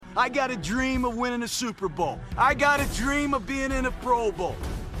I got a dream of winning a Super Bowl. I got a dream of being in a Pro Bowl.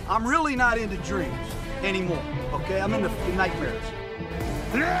 I'm really not into dreams anymore, okay? I'm into nightmares.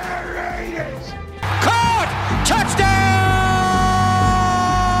 Raiders! Caught! Touchdown!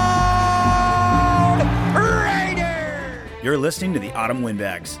 Raiders! You're listening to the Autumn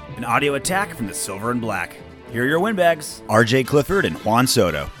Windbags, an audio attack from the Silver and Black. Here are your windbags, RJ Clifford and Juan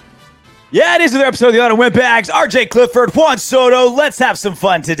Soto. Yeah, it is another episode of the Autumn Windbags. RJ Clifford, Juan Soto. Let's have some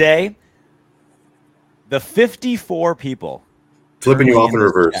fun today. The 54 people flipping you off in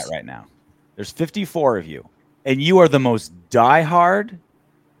reverse right now. There's 54 of you, and you are the most diehard,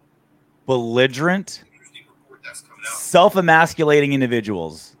 belligerent, self-emasculating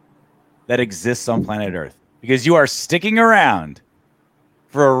individuals that exists on planet Earth, because you are sticking around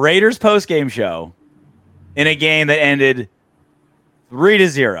for a Raiders post-game show in a game that ended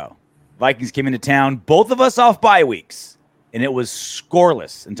 3-0. Vikings came into town, both of us off bye weeks, and it was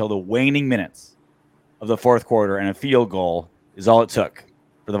scoreless until the waning minutes of the fourth quarter, and a field goal is all it took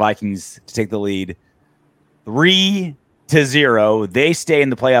for the Vikings to take the lead 3-0. They stay in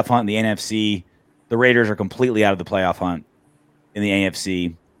the playoff hunt in the NFC. The Raiders are completely out of the playoff hunt in the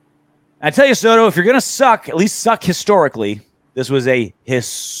AFC. I tell you, Soto, if you're going to suck, at least suck historically. This was a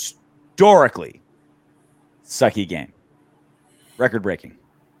historically sucky game. Record-breaking.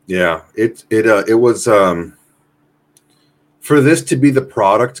 Yeah, it was for this to be the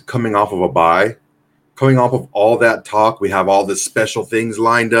product coming off of a bye, coming off of all that talk. We have all this special things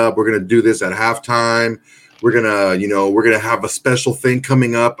lined up. We're gonna do this at halftime. We're gonna have a special thing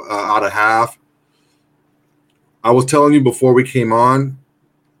coming up out of half. I was telling you before we came on,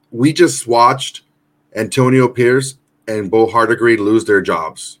 we just watched Antonio Pierce and Bo Hardegree lose their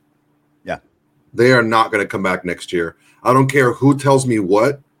jobs. Yeah, they are not going to come back next year. I don't care who tells me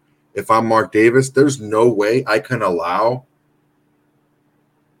what. If I'm Mark Davis, there's no way I can allow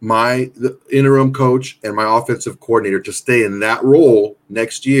the interim coach and my offensive coordinator to stay in that role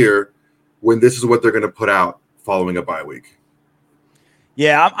next year when this is what they're going to put out following a bye week.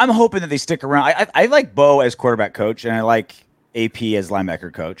 Yeah, I'm hoping that they stick around. I like Bo as quarterback coach, and I like AP as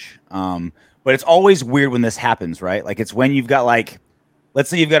linebacker coach. But it's always weird when this happens, right? Like, it's when you've got, like, let's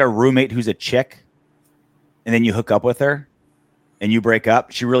say you've got a roommate who's a chick, and then you hook up with her. And you break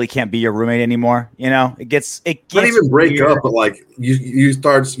up, she really can't be your roommate anymore. You know, it gets not even break weird. Up, but like you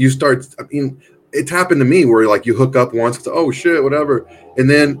start. I mean, it's happened to me where like you hook up once, oh shit, whatever, and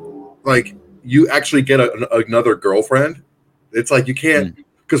then like you actually get another girlfriend. It's like you can't,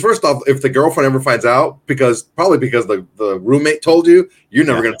 because first off, if the girlfriend ever finds out, probably because the roommate told you, you're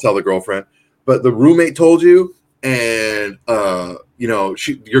never going to tell the girlfriend, but the roommate told you, and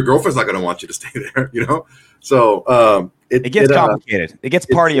your girlfriend's not going to want you to stay there, you know, so. It gets complicated. It gets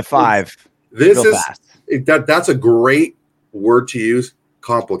party of five. That's a great word to use.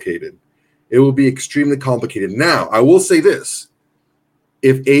 Complicated. It will be extremely complicated. Now, I will say this: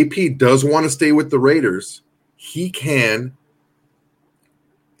 if AP does want to stay with the Raiders, he can.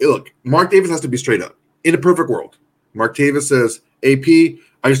 Look, Mark Davis has to be straight up. In a perfect world, Mark Davis says, "AP,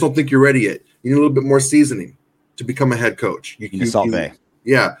 I just don't think you're ready yet. You need a little bit more seasoning to become a head coach.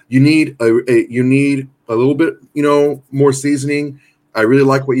 Yeah, you need a little bit, more seasoning. I really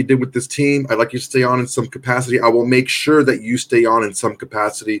like what you did with this team. I'd like you to stay on in some capacity. I will make sure that you stay on in some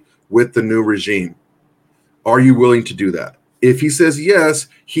capacity with the new regime. Are you willing to do that?" If he says yes,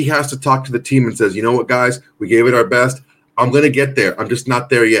 he has to talk to the team and says, "You know what, guys, we gave it our best. I'm going to get there. I'm just not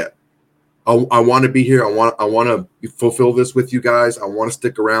there yet. I want to be here. I want to fulfill this with you guys. I want to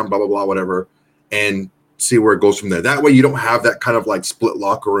stick around, blah, blah, blah, whatever, and see where it goes from there." That way you don't have that kind of like split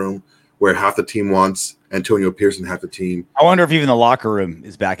locker room where half the team wants Antonio Pierce and half the team. I wonder if even the locker room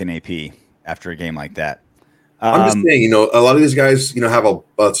is back in AP after a game like that. I'm just saying, a lot of these guys, have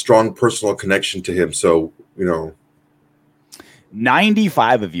a strong personal connection to him. So,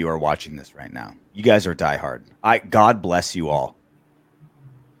 95 of you are watching this right now. You guys are diehard. God bless you all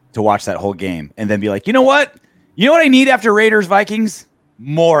to watch that whole game and then be like, you know what? You know what I need after Raiders Vikings?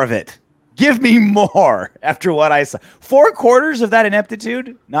 More of it. Give me more after what I saw. 4 quarters of that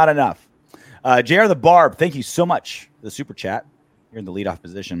ineptitude? Not enough. JR the Barb, thank you so much for the super chat. You're in the leadoff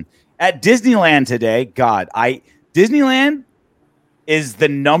position. At Disneyland today, Disneyland is the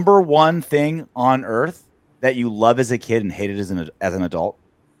number one thing on earth that you love as a kid and hated as an adult.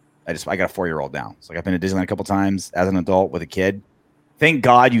 I got a 4-year-old now. So I've been to Disneyland a couple times as an adult with a kid. Thank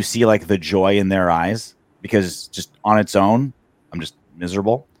God you see like the joy in their eyes, because just on its own, I'm just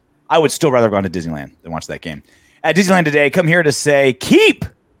miserable. I would still rather go on to Disneyland than watch that game. At Disneyland today, come here to say, keep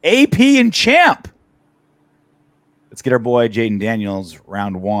AP and champ. Let's get our boy Jaden Daniels,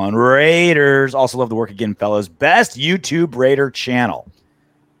 round 1. Raiders. Also love the work again, fellas. Best YouTube Raider channel.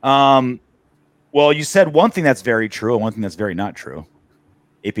 Well, you said one thing that's very true and one thing that's very not true.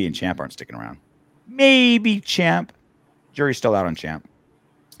 AP and Champ aren't sticking around. Maybe Champ. Jury's still out on Champ.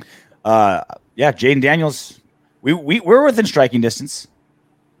 Yeah, Jaden Daniels. We're within striking distance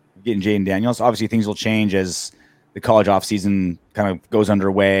of getting Jaden Daniels. Obviously, things will change as the college offseason kind of goes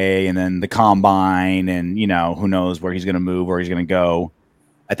underway, and then the combine, and who knows where he's going to move, where he's going to go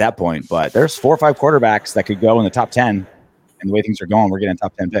at that point. But there's 4 or 5 quarterbacks that could go in the top 10, and the way things are going, we're getting a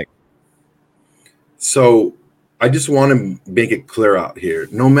top 10 pick. So I just want to make it clear out here.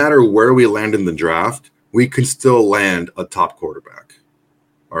 No matter where we land in the draft, we can still land a top quarterback.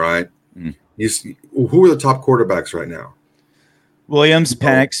 All right. Mm. Who are the top quarterbacks right now? Williams,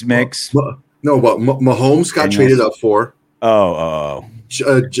 Penix, Mix. No, but Mahomes got traded up for.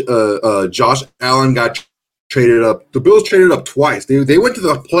 Josh Allen got traded up. The Bills traded up twice. They went to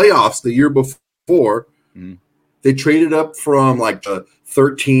the playoffs the year before. Mm. They traded up from like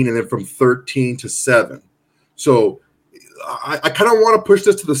 13 and then from 13 to 7. So I kind of want to push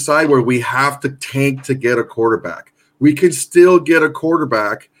this to the side where we have to tank to get a quarterback. We can still get a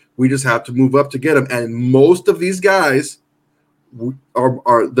quarterback. We just have to move up to get him. And most of these guys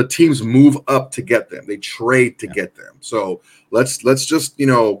are the teams move up to get them. They trade to get them. So let's just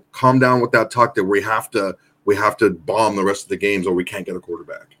calm down with that talk that we have to bomb the rest of the games or we can't get a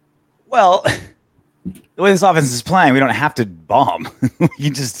quarterback. Well, the way this offense is playing, we don't have to bomb.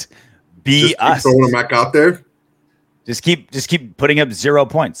 You just be us. Throwing them back out there. Just keep putting up 0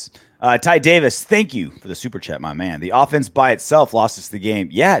 points. Ty Davis, thank you for the super chat, my man. The offense by itself lost us the game.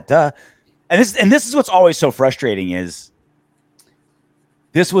 Yeah, duh. And this is what's always so frustrating is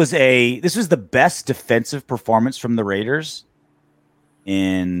this was the best defensive performance from the Raiders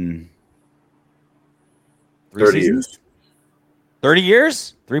in 30 years. 30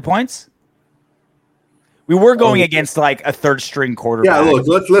 years? 3 points? We were going against like a third string quarterback. Yeah,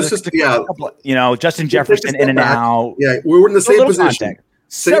 look, let's just Justin Jefferson in and out. Yeah, we were in the same position.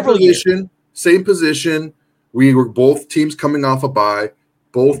 Same position. We were both teams coming off a bye.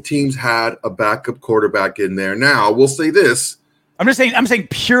 Both teams had a backup quarterback in there. Now, we'll say this. I'm saying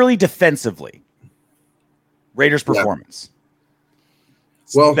purely defensively. Raiders performance.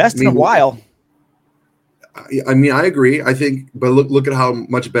 Well, best in a while. I mean, I agree. I think, but look at how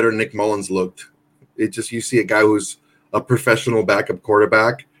much better Nick Mullins looked. You see a guy who's a professional backup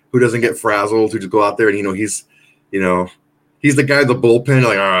quarterback who doesn't get frazzled, who just go out there and he's the guy in the bullpen,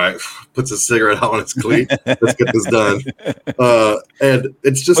 like, all right, puts a cigarette out on his cleat. Let's get this done. And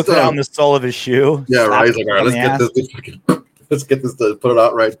it's just puts it on the sole of his shoe. Yeah, right. He's like, all right, let's get this to put it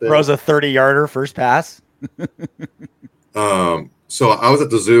out right there. Throws a 30-yarder first pass. So I was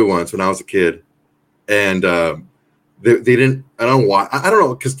at the zoo once when I was a kid, and they didn't. I don't know why. I don't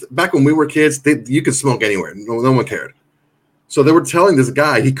know, because back when we were kids, you could smoke anywhere. No one cared. So they were telling this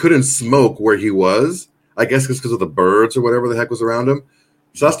guy he couldn't smoke where he was. I guess it's because of the birds or whatever the heck was around him.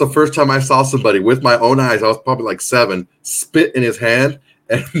 So that's the first time I saw somebody with my own eyes. I was probably like 7, spit in his hand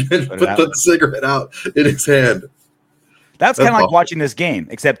and then put the cigarette out in his hand. That's kind of like watching this game,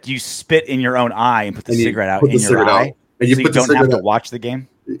 except you spit in your own eye and put the cigarette out in your eye. And you don't have to watch the game.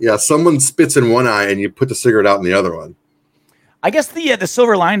 Yeah, someone spits in one eye and you put the cigarette out in the other one. I guess the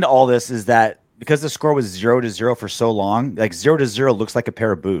silver line to all this is that because the score was 0-0 for so long, like 0-0 looks like a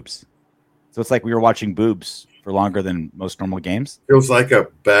pair of boobs. So it's like we were watching boobs for longer than most normal games. Feels like a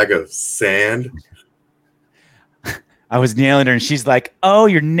bag of sand. I was nailing her, and she's like, "Oh,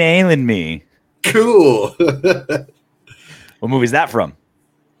 you're nailing me." Cool. What movie is that from?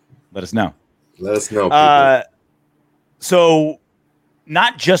 Let us know. Let us know. So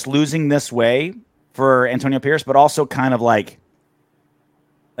not just losing this way for Antonio Pierce, but also kind of like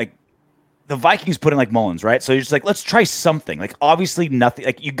the Vikings put in like Mullins, right? So you're just like, let's try something. Like, obviously nothing.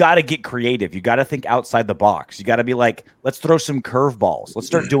 Like, you got to get creative. You got to think outside the box. You got to be like, let's throw some curveballs. Let's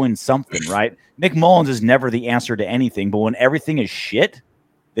start doing something, right? Nick Mullins is never the answer to anything, but when everything is shit,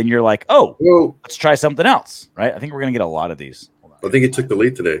 then you're like, oh, let's try something else, right? I think we're going to get a lot of these. I think he took the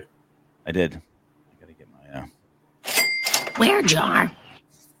lead today. I did. I got to get my... Where, Jar?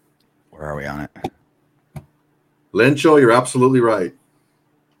 Where are we on it? Lencho, you're absolutely right.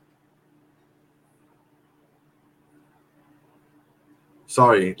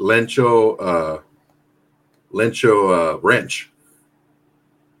 Sorry, Lencho wrench.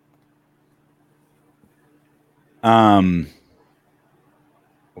 What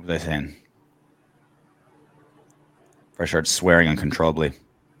was I saying? I started swearing uncontrollably.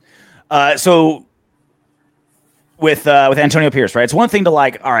 So with Antonio Pierce, right? It's one thing to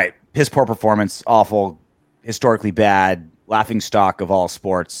like, all right, his poor performance, awful, historically bad, laughing stock of all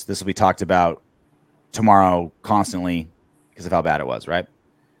sports. This will be talked about tomorrow constantly because of how bad it was, right?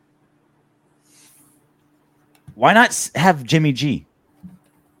 Why not have Jimmy G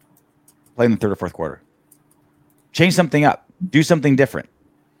play in the third or fourth quarter? Change something up. Do something different.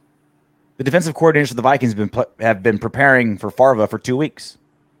 The defensive coordinators for the Vikings have been preparing for Farva for 2 weeks.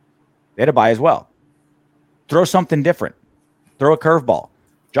 They had a bye as well. Throw something different. Throw a curveball.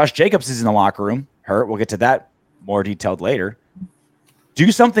 Josh Jacobs is in the locker room. Hurt. We'll get to that more detailed later.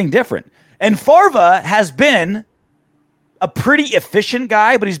 Do something different. And Farva has been a pretty efficient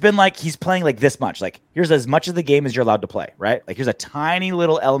guy, but he's playing like this much. Like, here's as much of the game as you're allowed to play, right? Like, here's a tiny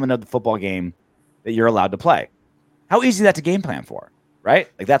little element of the football game that you're allowed to play. How easy is that to game plan for, right?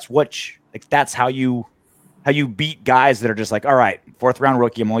 Like, that's how you beat guys that are just like, all right, 4th round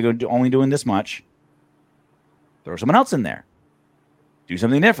rookie, I'm only doing this much. Throw someone else in there. Do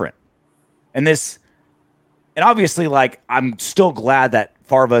something different. And obviously, like, I'm still glad that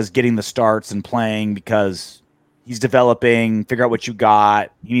Farva is getting the starts and playing because he's developing, figure out what you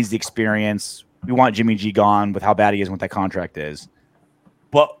got. He needs the experience. We want Jimmy G gone with how bad he is and what that contract is.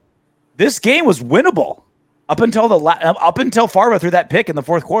 But this game was winnable up until Farva threw that pick in the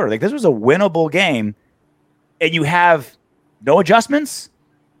 4th quarter. Like, this was a winnable game, and you have no adjustments,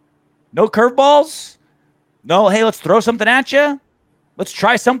 no curveballs, no, hey, let's throw something at you. Let's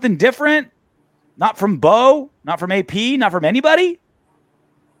try something different. Not from Bo, not from AP, not from anybody.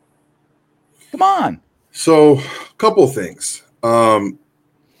 Come on. So, a couple things. The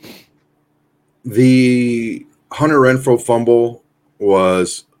Hunter Renfrow fumble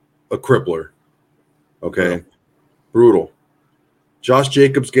was a crippler. Okay. Yeah. Brutal. Josh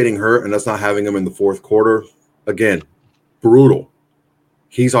Jacobs getting hurt and us not having him in the 4th quarter. Again, brutal.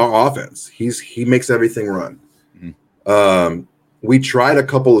 He's our offense. He makes everything run. Mm-hmm. We tried a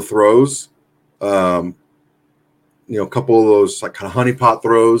couple of throws. A couple of those like kind of honeypot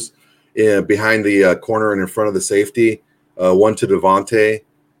throws behind the corner and in front of the safety. One to Devontae,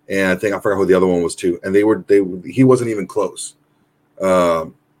 and I forgot who the other one was too. And he wasn't even close.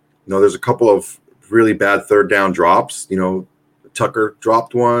 There's a couple of really bad 3rd down drops. Tucker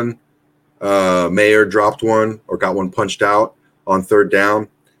dropped one. Mayer dropped one or got one punched out on 3rd down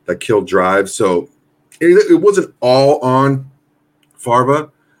that killed drives. So it wasn't all on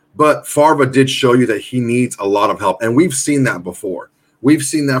Farva, but Farva did show you that he needs a lot of help. And we've seen that before. We've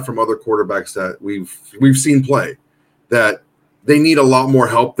seen that from other quarterbacks that we've seen play, that they need a lot more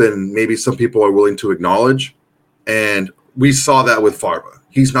help than maybe some people are willing to acknowledge. And we saw that with Farva.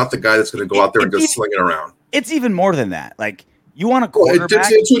 He's not the guy that's going to go out there and just sling it around. It's even more than that. Like, you want a quarterback.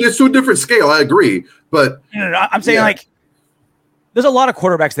 It's to a different scale. I agree. But no, I'm saying like there's a lot of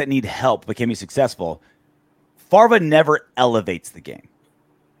quarterbacks that need help but can be successful. Farva never elevates the game,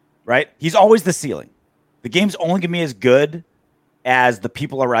 right? He's always the ceiling. The game's only going to be as good as the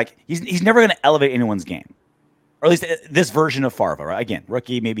people are like. He's never going to elevate anyone's game, or at least this version of Farva. Right? Again,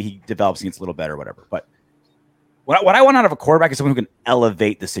 rookie, maybe he develops and gets a little better, whatever. But what I want out of a quarterback is someone who can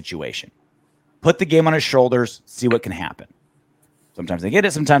elevate the situation, put the game on his shoulders, see what can happen. Sometimes they get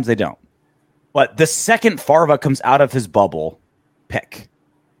it, sometimes they don't. But the second Farva comes out of his bubble, pick,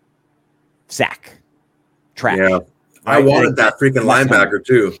 sack, trash. Yeah, I wanted that freaking linebacker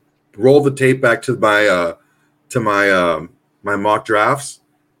too. Roll the tape back to my mock drafts,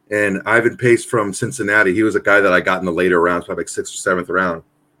 and Ivan Pace from Cincinnati. He was a guy that I got in the later rounds, probably like 6th or 7th round.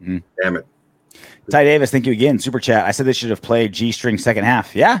 Mm-hmm. Damn it. Ty Davis, thank you again. Super chat. I said they should have played G-string second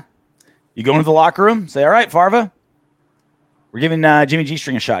half. Yeah. You go into the locker room, say, all right, Farva, we're giving Jimmy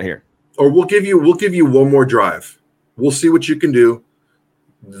G-string a shot here. Or we'll give you one more drive. We'll see what you can do.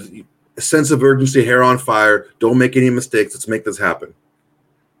 A sense of urgency, hair on fire. Don't make any mistakes. Let's make this happen.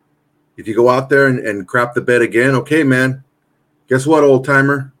 If you go out there and crap the bed again, okay, man. Guess what, old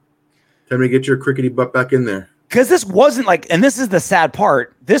timer? Time to get your crickety butt back in there. Because this wasn't like, and this is the sad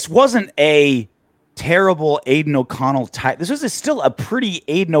part, this wasn't a terrible Aiden O'Connell type. This was still a pretty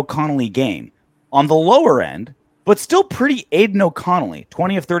Aiden O'Connell-y game on the lower end, but still pretty Aiden O'Connell-y.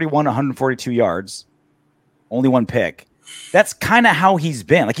 20 of 31, 142 yards, only one pick. That's kind of how he's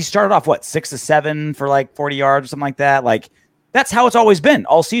been. Like, he started off, 6 of 7 for like 40 yards or something like that. Like, that's how it's always been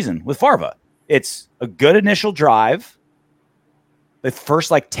all season with Farva. It's a good initial drive, the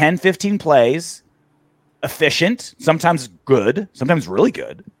first 10, 15 plays, efficient, sometimes good, sometimes really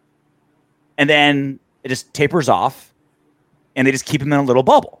good. And then it just tapers off, and they just keep him in a little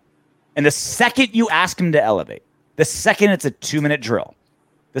bubble. And the second you ask him to elevate, the second it's a 2-minute drill,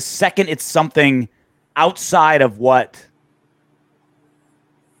 the second it's something outside of what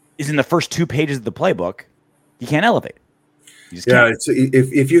is in the first 2 pages of the playbook, you can't elevate. You just can't.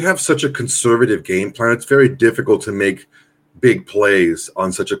 If you have such a conservative game plan, it's very difficult to make big plays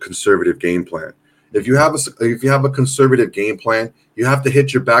on such a conservative game plan. If you have a conservative game plan, you have to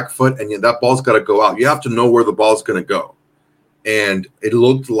hit your back foot, and that ball's got to go out. You have to know where the ball's going to go. And it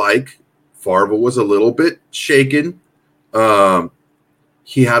looked like Favre was a little bit shaken.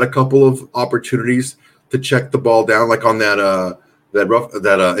 He had a couple of opportunities to check the ball down, like on that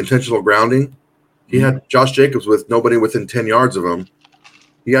intentional grounding. He had Josh Jacobs with nobody within 10 yards of him.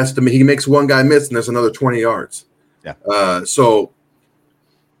 He makes one guy miss, and there's another 20 yards. Yeah. So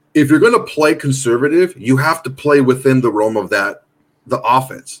if you're going to play conservative, you have to play within the realm of the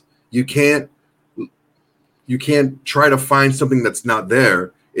offense. You can't try to find something that's not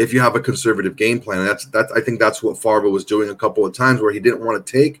there if you have a conservative game plan. I think that's what Favre was doing a couple of times, where he didn't want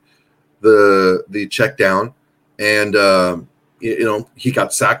to take the check down, and he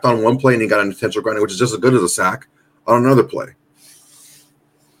got sacked on one play and he got an intentional grounding, which is just as good as a sack on another play.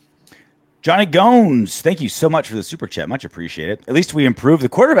 Johnny Gones, thank you so much for the super chat. Much appreciated. At least we improved the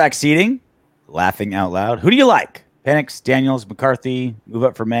quarterback seating. Laughing out loud. Who do you like? Penix, Daniels, McCarthy, move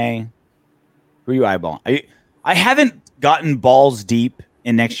up for May. Who are you eyeballing? I haven't gotten balls deep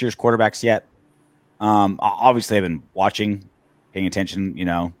in next year's quarterbacks yet. Obviously, I've been watching, paying attention,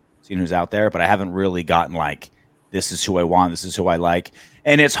 seeing who's out there, but I haven't really gotten like, this is who I want, this is who I like.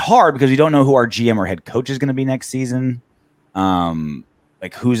 And it's hard because we don't know who our GM or head coach is going to be next season.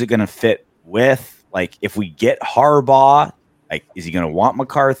 Like, who's it going to fit with? Like, if we get Harbaugh, like, is he going to want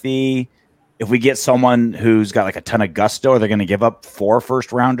McCarthy? If we get someone who's got like a ton of gusto, they're going to give up 4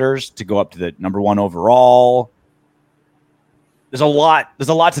 first-rounders to go up to the number 1 overall. There's a lot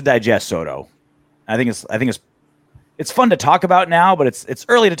to digest, Soto. I think it's fun to talk about now, but it's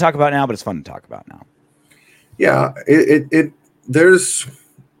early to talk about now, but it's fun to talk about now. Yeah,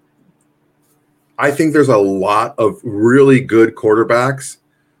 I think there's a lot of really good quarterbacks.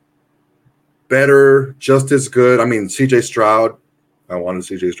 Better, just as good. I mean, CJ Stroud. I wanted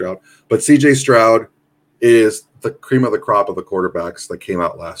CJ Stroud, but CJ Stroud is the cream of the crop of the quarterbacks that came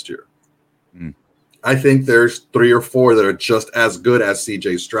out last year. I think there's 3 or 4 that are just as good as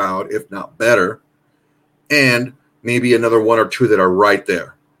CJ Stroud, if not better, and maybe another 1 or 2 that are right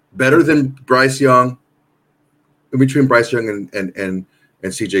there, better than Bryce Young. In between Bryce Young and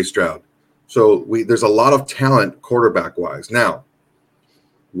CJ Stroud. So there's a lot of talent quarterback wise. Now,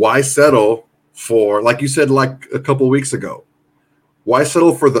 why settle for, like you said, like a couple of weeks ago, why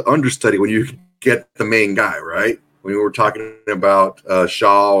settle for the understudy when you get the main guy, right? When we were talking about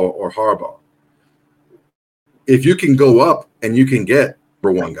Shaw or Harbaugh. If you can go up and you can get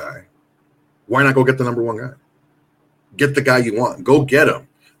number 1 guy, why not go get the number 1 guy? Get the guy you want. Go get him.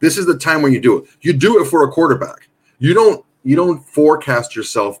 This is the time when you do it. You do it for a quarterback. You don't forecast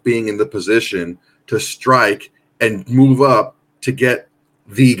yourself being in the position to strike and move up to get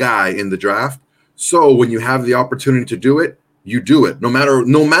the guy in the draft. So when you have the opportunity to do it, you do it, no matter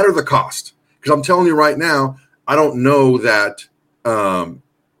the cost. Because I'm telling you right now, I don't know that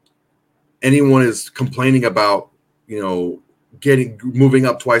anyone is complaining about moving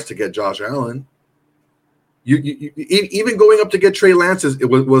up twice to get Josh Allen. You even going up to get Trey Lance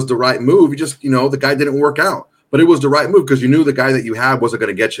was the right move. You just the guy didn't work out. But it was the right move because you knew the guy that you had wasn't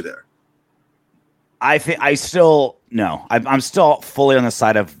going to get you there. I'm still fully on the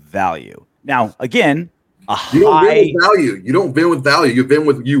side of value. Now, again, you don't win with value. You don't win with value.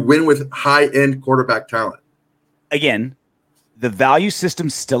 You win with high-end quarterback talent. Again, the value system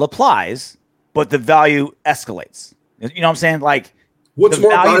still applies, but the value escalates. You know what I'm saying? Like, what's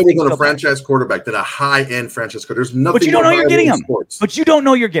more valuable than a franchise quarterback than a high-end franchise quarterback? There's nothing. But you don't know you're getting him. But you don't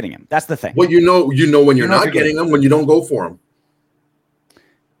know you're getting him. That's the thing. Well, you know when you're not getting him when you don't go for him.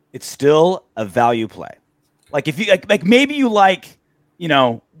 It's still a value play. Like if you like maybe you like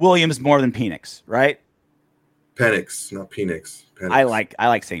Williams more than Penix, right? Penix, not Penix. I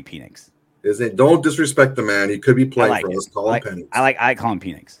like saying Penix. Don't disrespect the man. He could be playing for us. Call him Penix. I call him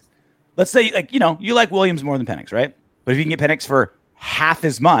Penix. Let's say you like Williams more than Penix, right? But if you can get Penix for half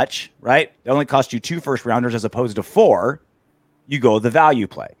as much, right? It only cost you 2 first-rounders as opposed to 4. You go the value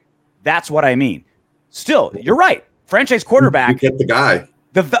play. That's what I mean. Still, you're right. Franchise quarterback. You get the guy.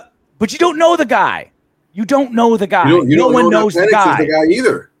 But you don't know the guy. You don't know the guy. No one knows the guy.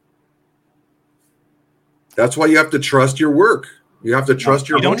 Either. That's why you have to trust your work. You have to trust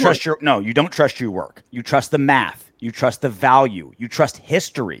your homework. You don't trust your work. You trust the math. You trust the value. You trust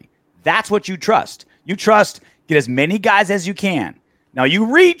history. That's what you trust. You trust get as many guys as you can. Now you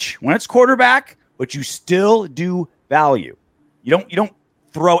reach when it's quarterback, but you still do value. You don't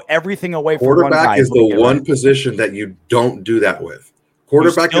throw everything away for one guy. Quarterback is the one position that you don't do that with.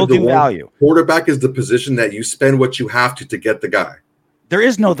 Quarterback is the value. Quarterback is the position that you spend what you have to get the guy. There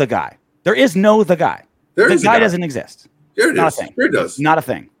is no the guy. The guy doesn't exist. Sure it is. Not a thing. Sure it does. Not a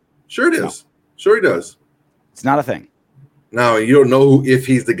thing. Sure it is. Sure he does. It's not a thing. Now, you don't know if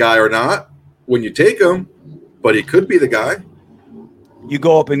he's the guy or not when you take him, but he could be the guy. You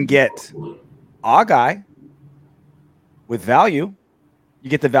go up and get a guy with value. You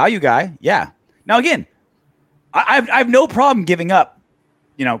get the value guy. Yeah. Now, again, I have no problem giving up,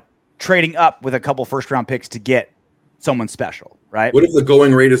 trading up with a couple first-round picks to get someone special, right? What if the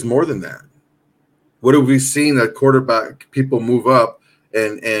going rate is more than that? What have we seen that quarterback people move up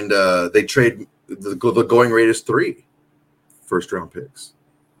and they trade the going rate is 3 first-round picks?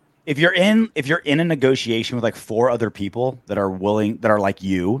 If you're in a negotiation with like 4 other people that are like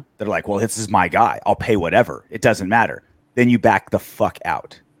you, that are like, well, this is my guy, I'll pay whatever, it doesn't matter. Then you back the fuck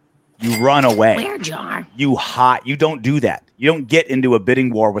out. You run away. You don't do that. You don't get into a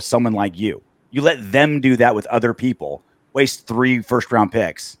bidding war with someone like you. You let them do that with other people, waste 3 first-round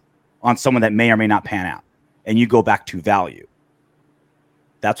picks on someone that may or may not pan out, and you go back to value.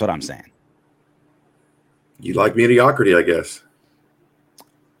 That's what I'm saying. You like mediocrity, I guess.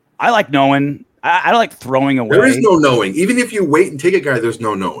 I like knowing. I like throwing away. There is no knowing. Even if you wait and take a guy, there's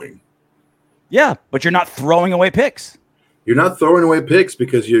no knowing. Yeah, but you're not throwing away picks. You're not throwing away picks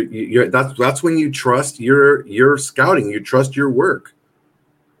because you're that's when you trust your scouting. You trust your work.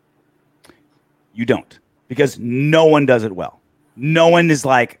 You don't, because no one does it well. No one is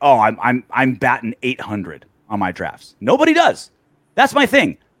like, oh, I'm batting 800 on my drafts. Nobody does. That's my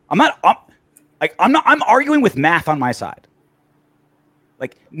thing. I'm arguing with math on my side.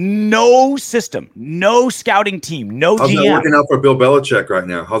 Like, no system, no scouting team, no How's GM. that working out for Bill Belichick right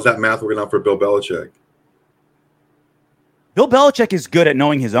now? How's that math working out for Bill Belichick? Bill Belichick is good at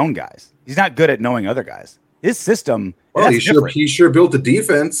knowing his own guys. He's not good at knowing other guys. His system. Well, he sure built a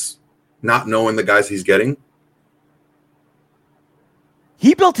defense, not knowing the guys he's getting.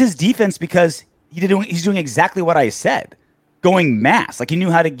 He built his defense because he's doing exactly what I said, going mass. Like, he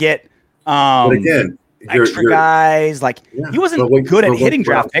knew how to get but again, extra guys. Like, he wasn't good at hitting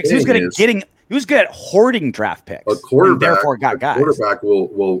draft picks. He was good at getting. He was good at hoarding draft picks. A quarterback, and therefore got guys. Quarterback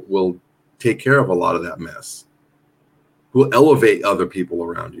will take care of a lot of that mess. Will elevate other people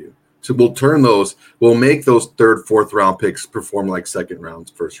around you. So we'll make those 3rd, 4th round picks perform like 2nd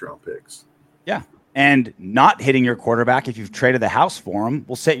round, 1st round picks. Yeah. And not hitting your quarterback, if you've traded the house for him,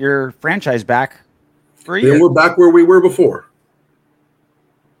 will set your franchise back for a year. Then we're back where we were before.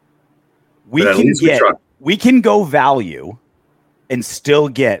 We can go value and still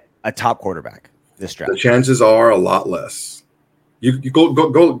get a top quarterback this draft. The chances are a lot less. You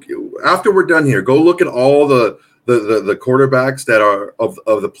go after we're done here. Go look at all the quarterbacks that are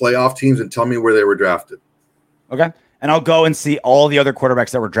of the playoff teams and tell me where they were drafted. Okay. And I'll go and see all the other quarterbacks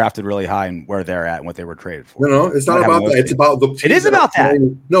that were drafted really high and where they're at and what they were traded for. No, it's not about that. It's about the teams. It is about that.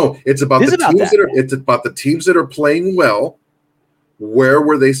 No, it's about the teams that are. It's about the teams that are playing well. Where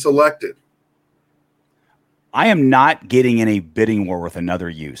were they selected? I am not getting in a bidding war with another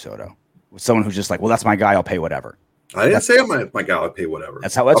you, Soto. With someone who's just like, well, that's my guy, I'll pay whatever. I didn't say my guy, I'll pay whatever.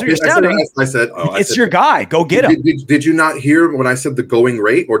 That's what you're sounding. I said, it's your guy. Go get him. Did you not hear when I said the going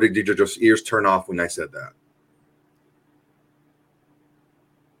rate, or did your just ears turn off when I said that?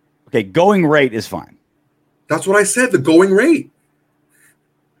 Okay, going rate is fine. That's what I said, the going rate.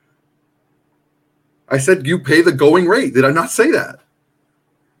 I said you pay the going rate. Did I not say that?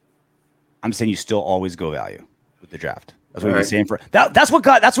 I'm saying you still always go value with the draft. That's what we've been saying for that. That's what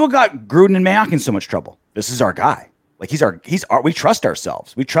got Gruden and Mayock in so much trouble. This is our guy. Like, we trust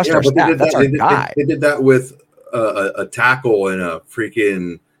ourselves. We trust our staff. That's our guy. They did that with a tackle and a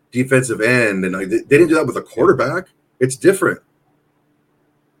freaking defensive end, and they didn't do that with a quarterback. It's different.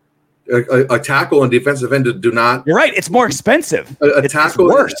 A tackle and defensive end do not. You're right. It's more expensive. It's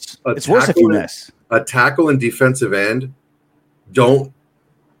worse. It's worse if you miss. A tackle and defensive end don't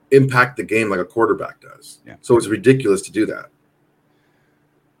impact the game like a quarterback does. Yeah. So it's ridiculous to do that.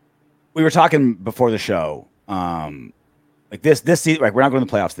 We were talking before the show, like this season. Like, we're not going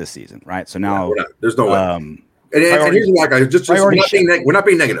to the playoffs this season, right? So now there's no way. And here's why, guys. We're not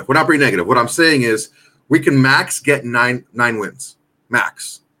being negative. We're not being negative. What I'm saying is we can max get nine wins.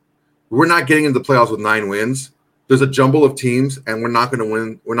 Max. We're not getting into the playoffs with 9 wins. There's a jumble of teams, and we're not going to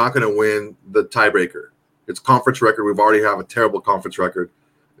win. We're not going to win the tiebreaker. It's conference record. We've already have a terrible conference record.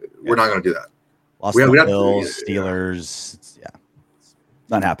 We're not going to do that. Lost the Bills, Steelers. It's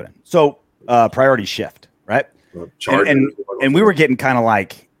not happening. So priority shift, right? And we were getting kind of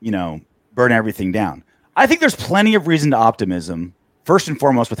like, burn everything down. I think there's plenty of reason to optimism, first and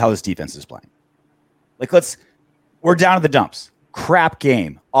foremost, with how this defense is playing. Like, we're down to the dumps. Crap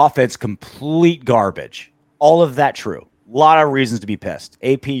game. Offense, complete garbage. All of that true. A lot of reasons to be pissed.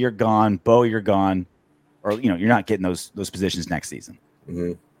 AP, you're gone. Bo, you're gone. Or, you're not getting those positions next season.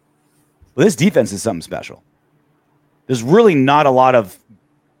 Mm-hmm. But this defense is something special. There's really not a lot of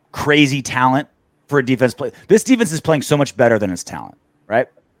crazy talent for a defense play. This defense is playing so much better than its talent, right?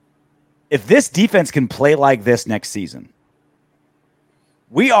 If this defense can play like this next season,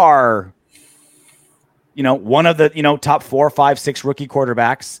 we are, one of the, top 4, 5, 6 rookie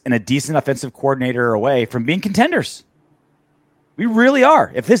quarterbacks and a decent offensive coordinator away from being contenders. We really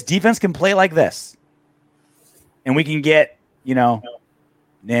are. If this defense can play like this and we can get,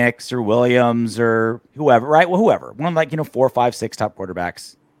 Nix or Williams or whoever, right? Well, whoever. One of 4, 5, 6 top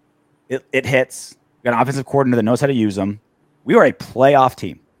quarterbacks. It hits. We got an offensive coordinator that knows how to use them. We are a playoff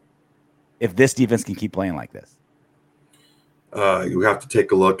team if this defense can keep playing like this. You have to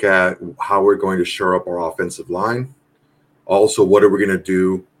take a look at how we're going to shore up our offensive line. Also, what are we going to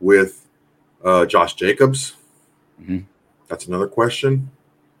do with Josh Jacobs? Mm-hmm. That's another question.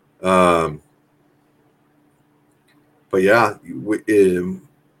 But yeah,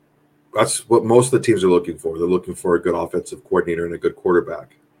 that's what most of the teams are looking for. They're looking for a good offensive coordinator and a good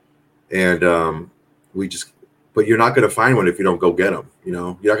quarterback. And but you're not going to find one if you don't go get them. They're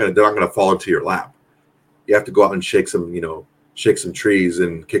not going to fall into your lap. You have to go out and shake some trees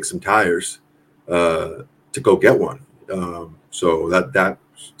and kick some tires to go get one. So that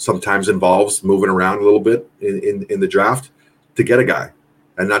sometimes involves moving around a little bit in the draft to get a guy,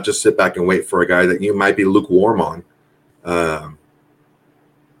 and not just sit back and wait for a guy that you might be lukewarm on.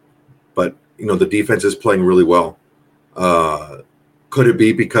 But the defense is playing really well. Could it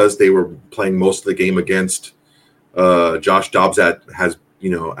be because they were playing most of the game against Josh Dobbs that has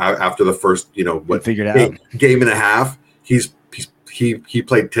after the first figured out game and a half, he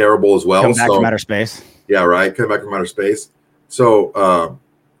played terrible as well. Come back from outer space. Yeah, right. Come back from outer space. So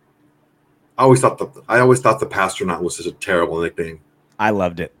I always thought the Pastronaut was such a terrible nickname. I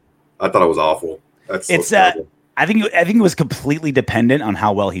loved it. I thought it was awful. It's I think it was completely dependent on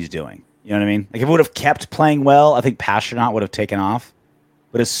how well he's doing. You know what I mean? Like if it would have kept playing well, I think Pastronaut would have taken off.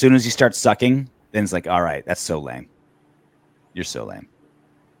 But as soon as you start sucking, then it's like, all right, that's so lame. You're so lame.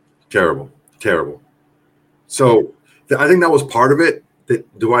 Terrible. So I think that was part of it.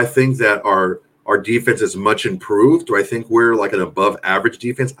 Do I think that our defense is much improved? Do I think we're like an above average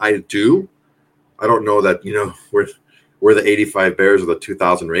defense? I do. I don't know that, we're the 85 Bears or the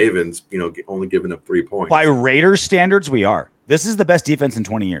 2000 Ravens, only giving up 3 points. By Raiders standards, we are. This is the best defense in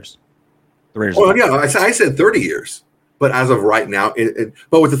 20 years. The Raiders. Well, yeah, I said 30 years. But as of right now,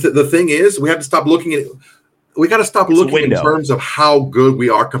 but with the thing is, we have to stop looking at it. We got to stop looking in terms of how good we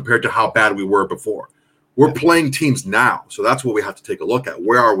are compared to how bad we were before. We're playing teams now. So that's what we have to take a look at.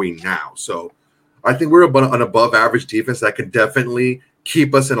 Where are we now? So I think we're an above average defense that can definitely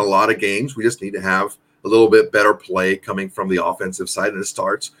keep us in a lot of games. We just need to have a little bit better play coming from the offensive side. And it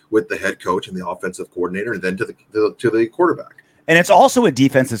starts with the head coach and the offensive coordinator and then to the quarterback. And it's also a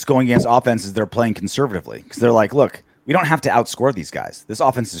defense that's going against offenses they're playing conservatively because they're like, look, we don't have to outscore these guys. This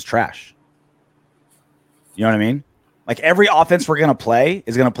offense is trash. You know what I mean? Like every offense we're going to play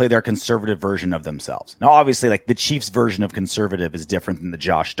is going to play their conservative version of themselves. Now, obviously, like the Chiefs version of conservative is different than the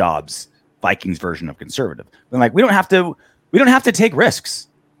Josh Dobbs Vikings version of conservative. But like we don't have to take risks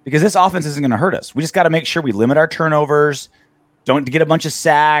because this offense isn't going to hurt us. We just got to make sure we limit our turnovers, don't get a bunch of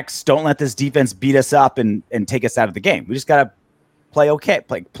sacks, don't let this defense beat us up and take us out of the game. We just got to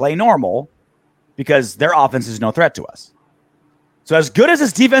play normal because their offense is no threat to us. So as good as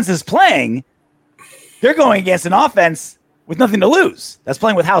this defense is playing, they're going against an offense with nothing to lose. That's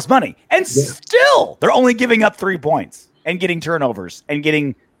playing with house money. And still, they're only giving up 3 points and getting turnovers and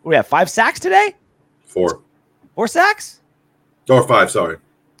getting, we have 5 sacks today? 4. 4 sacks? Or 5, sorry.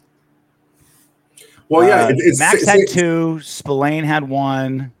 Well, yeah. Max had 2. Spillane had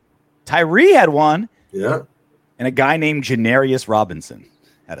 1. Tyree had 1. Yeah. And a guy named Janarius Robinson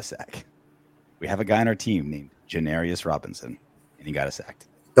had a sack. We have a guy on our team named Janarius Robinson, and he got a sack.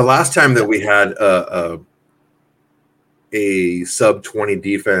 The last time that we had a sub-20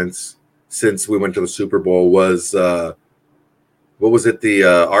 defense since we went to the Super Bowl was what was it? The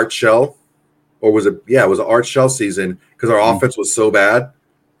Art Shell, or was it? Yeah, it was an Art Shell season because our offense was so bad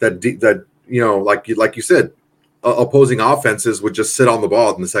that like you said, opposing offenses would just sit on the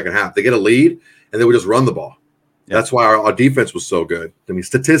ball in the second half. They get a lead and they would just run the ball. Yep. That's why our defense was so good. I mean,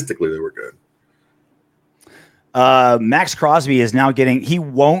 statistically, they were good. Max Crosby is now he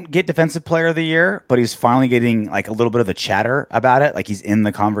won't get defensive player of the year, but he's finally getting like a little bit of the chatter about it. Like he's in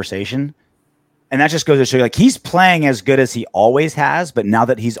the conversation. And that just goes to show you, like he's playing as good as he always has, but now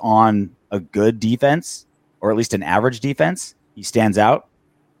that he's on a good defense or at least an average defense, he stands out.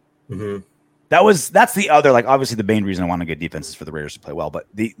 Mm-hmm. That's the other, like obviously the main reason I want a good defense is for the Raiders to play well. But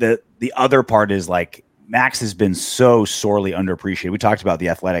the other part is like Max has been so sorely underappreciated. We talked about The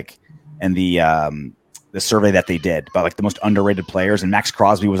Athletic and the survey that they did about like the most underrated players, and Max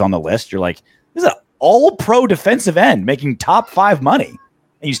Crosby was on the list. You're like, this is an all-pro defensive end making top 5 money,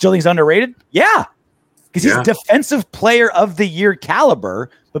 and you still think he's underrated? Yeah, because he's defensive player of the year caliber,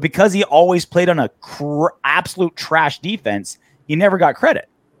 but because he always played on a absolute trash defense, he never got credit.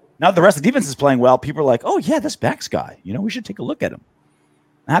 Now the rest of the defense is playing well. People are like, oh yeah, this Max guy, we should take a look at him.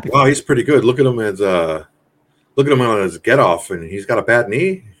 I'm happy. Wow, he's pretty good. Look at him on his get off, and he's got a bad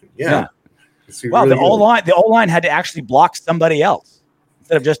knee. Yeah. Well, really the O-line had to actually block somebody else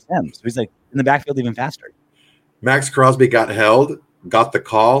instead of just him. So he's like in the backfield even faster. Max Crosby got held, got the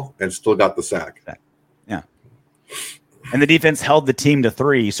call, and still got the sack. Yeah. And the defense held the team to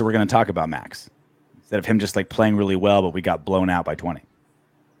 3, so we're going to talk about Max instead of him just like playing really well, but we got blown out by 20.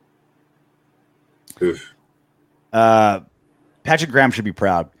 Oof. Patrick Graham should be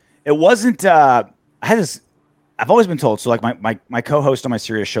proud. It wasn't I've always been told, so like my co-host on my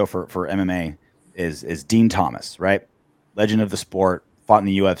Sirius show for MMA is Dean Thomas, right? Legend of the sport, fought in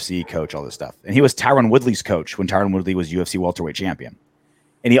the UFC, coach, all this stuff. And he was Tyron Woodley's coach when Tyron Woodley was UFC welterweight champion.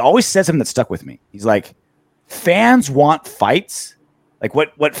 And he always said something that stuck with me. He's like, fans want fights. Like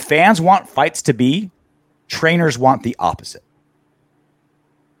what fans want fights to be, trainers want the opposite.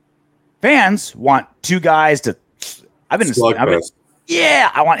 Fans want 2 guys to I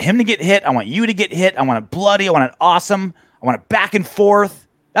want him to get hit. I want you to get hit. I want it bloody. I want it awesome. I want it back and forth.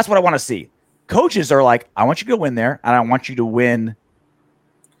 That's what I want to see. Coaches are like, I want you to go in there, and I want you to win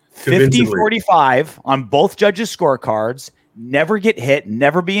 50-45 on both judges' scorecards, never get hit,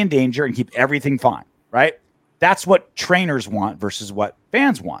 never be in danger, and keep everything fine, right? That's what trainers want versus what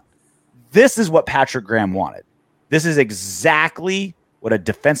fans want. This is what Patrick Graham wanted. This is exactly what a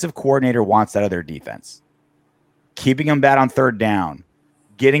defensive coordinator wants out of their defense. Keeping them bad on 3rd down,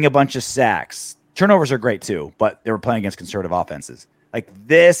 getting a bunch of sacks. Turnovers are great too, but they were playing against conservative offenses. Like,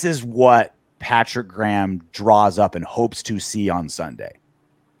 this is what Patrick Graham draws up and hopes to see on Sunday.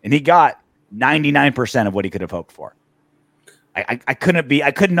 And he got 99% of what he could have hoped for. I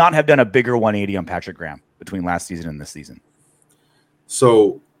could not have done a bigger 180 on Patrick Graham between last season and this season.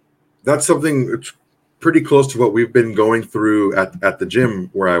 So that's something pretty close to what we've been going through at the gym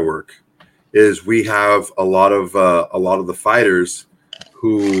where I work. Is we have a lot of the fighters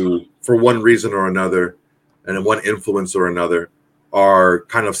who, for one reason or another, and one influence or another, are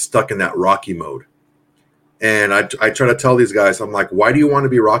kind of stuck in that Rocky mode. And I try to tell these guys, I'm like, why do you want to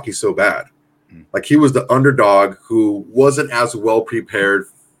be Rocky so bad? Like, he was the underdog who wasn't as well prepared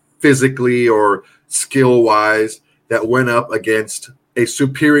physically or skill wise that went up against a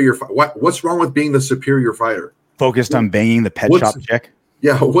superior. What's wrong with being the superior fighter? Focused on banging the pet shop chick.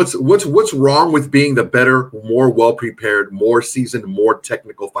 Yeah, what's wrong with being the better, more well prepared, more seasoned, more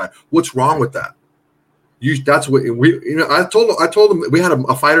technical fighter? What's wrong with that? That's what we. I told them we had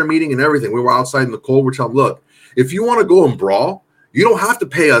a fighter meeting and everything. We were outside in the cold. We're telling them, look, if you want to go and brawl, you don't have to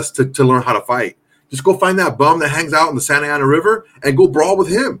pay us to learn how to fight. Just go find that bum that hangs out in the Santa Ana River and go brawl with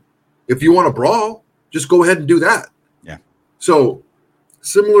him. If you want to brawl, just go ahead and do that. Yeah. So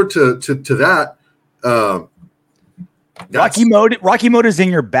similar to that. Rocky mode is in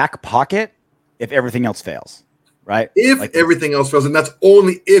your back pocket if everything else fails, right? If everything else fails, and that's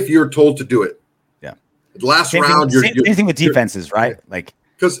only if you're told to do it. Yeah. Last same round, thing, same thing with defenses, right? Like,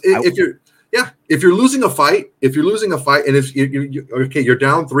 because if you're losing a fight, and if you're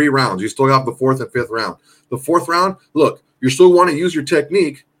down 3 rounds, you still got the 4th and 5th round. The 4th round, look, you still want to use your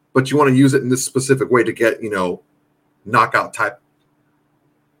technique, but you want to use it in this specific way to get knockout type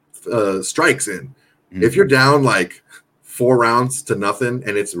strikes in. Mm-hmm. If you're down like 4 rounds to nothing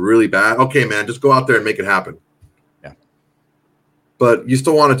and it's really bad, okay, man, just go out there and make it happen. Yeah. But you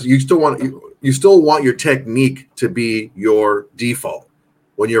still want your technique to be your default.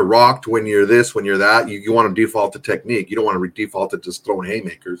 When you're rocked, when you're this, when you're that, you want to default to technique. You don't want to default to just throwing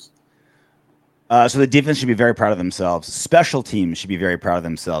haymakers. So the defense should be very proud of themselves. Special teams should be very proud of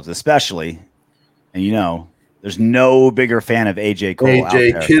themselves, especially, and there's no bigger fan of AJ Cole out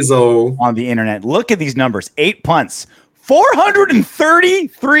there Kizzo on the internet. Look at these numbers: 8 punts,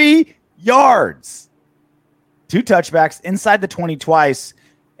 433 yards, 2 touchbacks inside the 20 twice.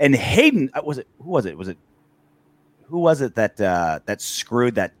 And Hayden, who was it that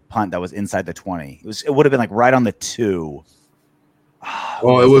screwed that punt that was inside the 20? It would have been like right on the 2. It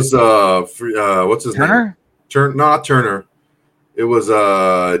was what's his Turner? name? Not Turner. It was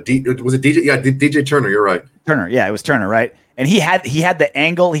was it DJ? Yeah, DJ Turner. You're right. Turner. Yeah, it was Turner, right? And he had the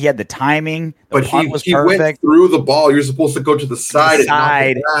angle, he had the timing. The punt was perfect. Went through the ball. You're supposed to go to the side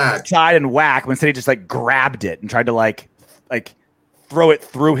and whack. Instead, he just like grabbed it and tried to like throw it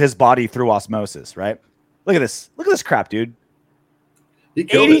through his body through osmosis. Right? Look at this. Look at this crap, dude. He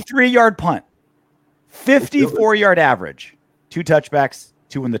killed it. 83-yard punt, 54-yard average, 2 touchbacks,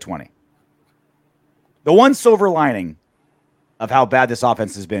 2 in the 20. The one silver lining of how bad this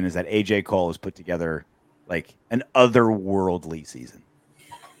offense has been is that A.J. Cole has put together like an otherworldly season.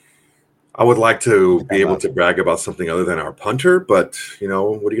 I would like to be able to brag about something other than our punter, but what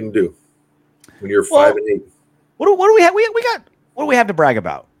are you going to do when you're 5-8? What do we have? What do we have to brag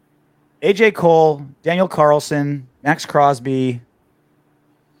about? A.J. Cole, Daniel Carlson, Max Crosby.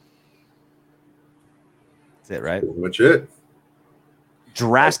 That's it, right? Pretty much it.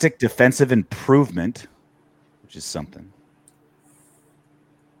 Drastic defensive improvement, which is something.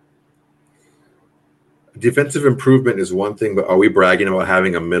 Defensive improvement is one thing, but are we bragging about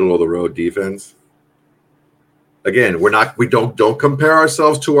having a middle of the road defense? Again, we don't compare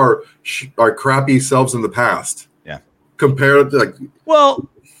ourselves to our crappy selves in the past. Yeah. Compare it to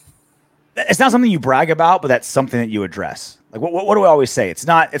it's not something you brag about, but that's something that you address. Like what do I always say? It's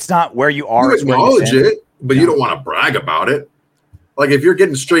not where you are. You acknowledge it, but you don't want to brag about it. Like if you're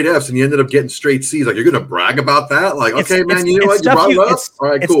getting straight Fs and you ended up getting straight Cs, like you're going to brag about that? Like, okay, man, you know what? You brought it up? All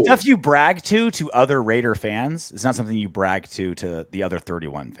right, cool. It's stuff you brag to other Raider fans. It's not something you brag to the other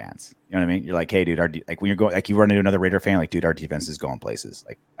 31 fans. You know what I mean? You're like, hey, dude, like when you're going, like you run into another Raider fan, like, dude, our defense is going places.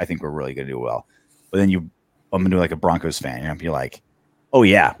 Like, I think we're really going to do well. But then you bump into like a Broncos fan, and you're like, oh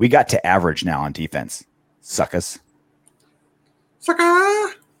yeah, we got to average now on defense. Suckers.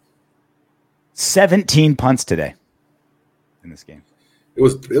 Sucker. 17 punts today in this game. It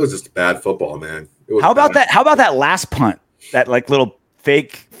was just bad football, man. How about that last punt? That like little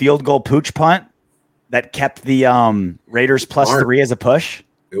fake field goal pooch punt that kept the Raiders +3 as a push.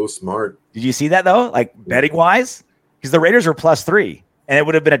 It was smart. Did you see that though? Like betting wise, because the Raiders were +3, and it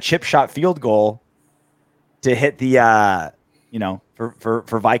would have been a chip shot field goal to hit the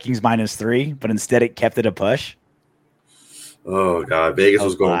for Vikings -3, but instead it kept it a push. Oh god, Vegas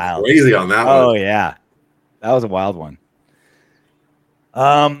was going crazy on that one. Oh yeah, that was a wild one.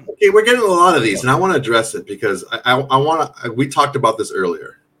 Okay, we're getting a lot of these, and I want to address it because I want to. We talked about this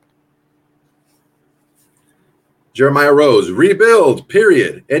earlier. Jeremiah Rose, rebuild.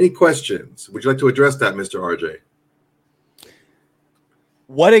 Period. Any questions? Would you like to address that, Mr. RJ?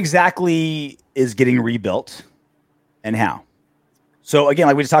 What exactly is getting rebuilt, and how? So again,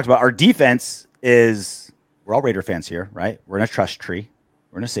 like we just talked about, our defense is. We're all Raider fans here, right? We're in a trust tree.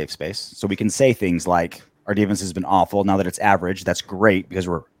 We're in a safe space, so we can say things like, our defense has been awful. Now that it's average, that's great because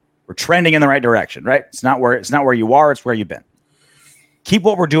we're trending in the right direction, right? It's not where you are, it's where you've been. Keep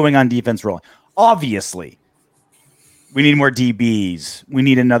what we're doing on defense rolling. Obviously, we need more DBs. We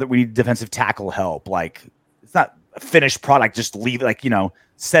need defensive tackle help. Like, it's not a finished product. Just leave it,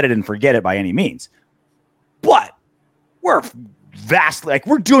 set it and forget it by any means. But we're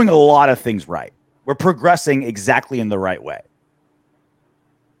we're doing a lot of things right. We're progressing exactly in the right way.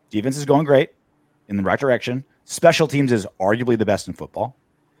 Defense is going great. In the right direction. Special teams is arguably the best in football.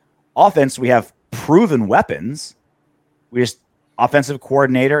 Offense, we have proven weapons. We just offensive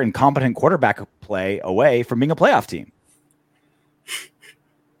coordinator and competent quarterback play away from being a playoff team.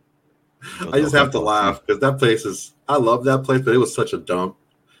 I just have to laugh because that place I love that place, but it was such a dump.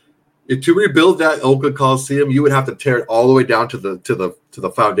 To rebuild that Oakland Coliseum, you would have to tear it all the way down to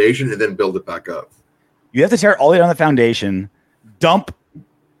the foundation and then build it back up. You have to tear it all the way down the foundation, dump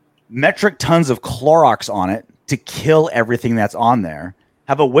metric tons of Clorox on it to kill everything that's on there,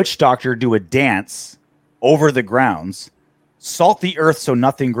 have a witch doctor do a dance over the grounds, salt the earth so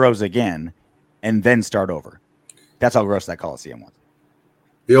nothing grows again, and then start over. That's how gross that Coliseum was.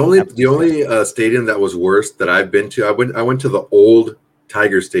 The only stadium that was worse that I've been to, I went to the old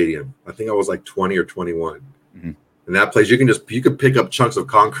Tiger Stadium. I think I was like 20 or 21. Mm-hmm. In that place, you could pick up chunks of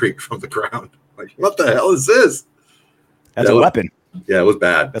concrete from the ground. Like, what the hell is this? That's a weapon. Yeah, it was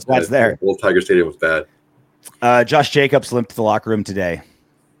bad. That's why it's there. Old Tiger Stadium was bad. Josh Jacobs limped to the locker room today.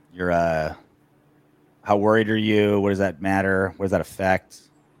 You're how worried are you? What does that matter? What does that affect?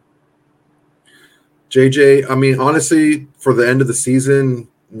 JJ, I mean, honestly, for the end of the season,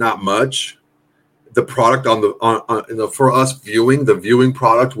 not much. The product for us viewing, the viewing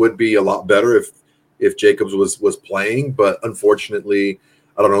product would be a lot better if Jacobs was playing, but unfortunately,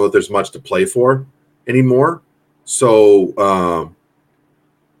 I don't know that there's much to play for anymore. So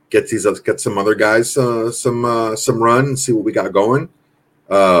get some other guys some run and see what we got going.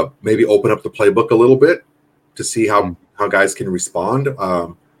 Maybe open up the playbook a little bit to see how guys can respond.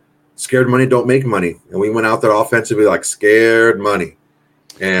 Scared money don't make money, and we went out there offensively like scared money.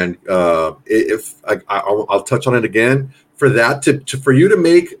 And I'll touch on it again, for that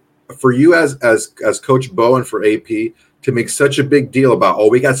for you as Coach Bo and for AP to make such a big deal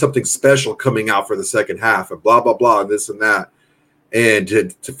about, we got something special coming out for the second half and blah blah blah and this and that.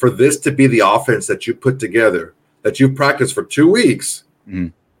 And for this to be the offense that you put together, that you've practiced for 2 weeks,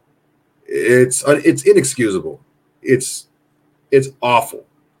 it's inexcusable. It's awful.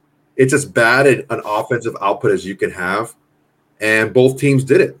 It's as bad an offensive output as you can have, and both teams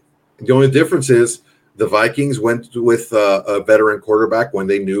did it. The only difference is the Vikings went with a veteran quarterback when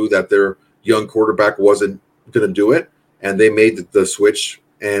they knew that their young quarterback wasn't going to do it, and they made the switch,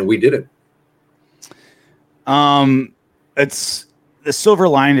 and we did it. It's the silver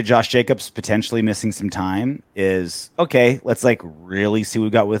lining to Josh Jacobs potentially missing some time is okay. Let's really see what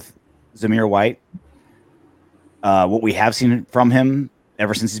we got with Zamir White. What we have seen from him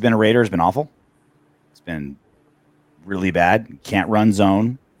ever since he's been a Raider has been awful. It's been really bad. Can't run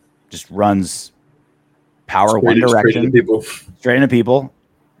zone, just runs power one direction, straight into people.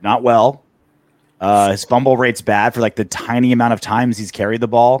 Not well. His fumble rate's bad for the tiny amount of times he's carried the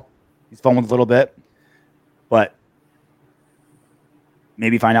ball. He's fumbled a little bit, but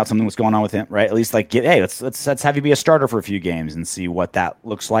maybe find out something was going on with him, right? At least let's have you be a starter for a few games and see what that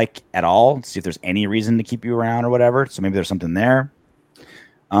looks like at all. See if there's any reason to keep you around or whatever. So maybe there's something there.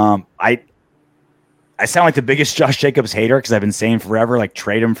 I sound like the biggest Josh Jacobs hater because I've been saying forever,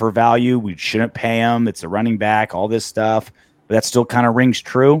 trade him for value. We shouldn't pay him. It's a running back, all this stuff. But that still kind of rings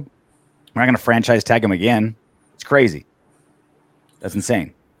true. We're not going to franchise tag him again. It's crazy. That's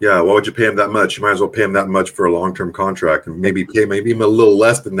insane. Yeah, why would you pay him that much? You might as well pay him that much for a long-term contract and maybe him a little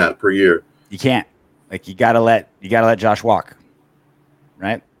less than that per year. You can't. You gotta let Josh walk.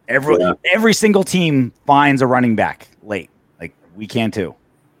 Right? Every single team finds a running back late. We can too.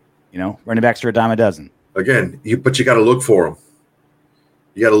 Running backs are a dime a dozen. Again, but you got to look for them.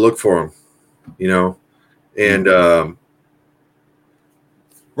 You got to look for them. And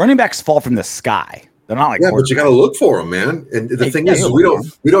running backs fall from the sky. They're not but you got to look for them, man. And the thing is,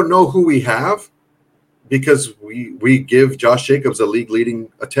 we don't know who we have because we give Josh Jacobs a league-leading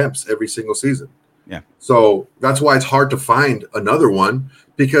attempts every single season. Yeah. So that's why it's hard to find another one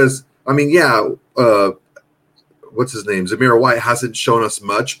because what's his name? Zamir White hasn't shown us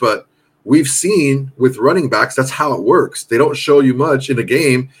much, but we've seen with running backs that's how it works. They don't show you much in a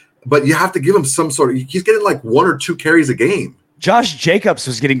game, but you have to give him some sort of. He's getting 1 or 2 carries a game. Josh Jacobs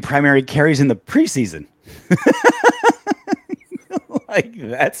was getting primary carries in the preseason.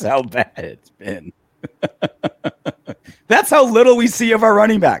 That's how bad it's been. That's how little we see of our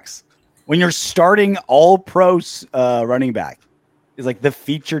running backs. When you're starting all pro running back is the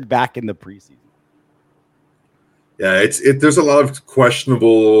featured back in the preseason. Yeah, there's a lot of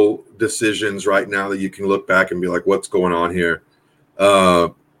questionable decisions right now that you can look back and be like, what's going on here?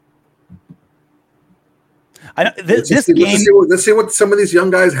 Let's see what some of these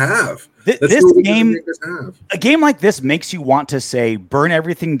young guys have. A game like this makes you want to say, burn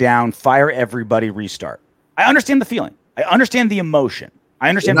everything down, fire everybody, restart. I understand the feeling. I understand the emotion. I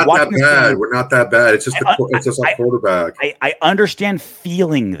understand. We're not that bad. We're not that bad. It's just our quarterback. I understand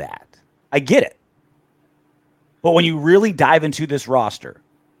feeling that. I get it. But when you really dive into this roster,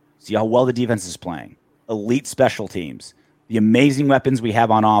 see how well the defense is playing, elite special teams, the amazing weapons we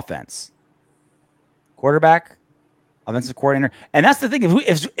have on offense. Quarterback, offensive coordinator, and that's the thing.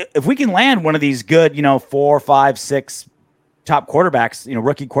 If we can land one of these good, 4, 5, 6 top quarterbacks,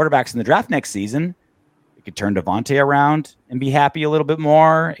 rookie quarterbacks in the draft next season, it could turn Devontae around and be happy a little bit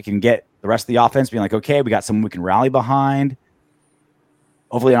more. It can get the rest of the offense being okay, we got someone we can rally behind.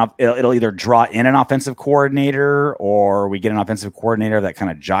 Hopefully, it'll either draw in an offensive coordinator or we get an offensive coordinator that kind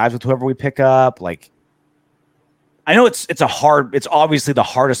of jives with whoever we pick up. I know it's obviously the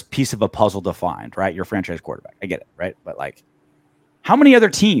hardest piece of a puzzle to find, right? Your franchise quarterback. I get it, right? But how many other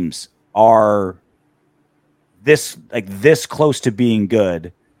teams are this close to being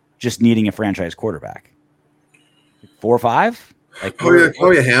good, just needing a franchise quarterback? 4 or 5?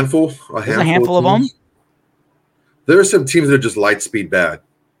 Probably a handful. A handful of them. There are some teams that are just light speed bad.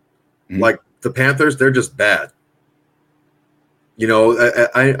 Mm-hmm. Like the Panthers, they're just bad.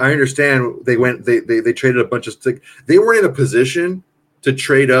 I understand they traded a bunch of they weren't in a position to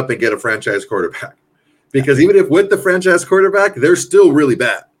trade up and get a franchise quarterback because even if with the franchise quarterback, they're still really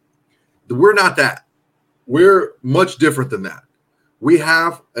bad. We're not that. We're much different than that. We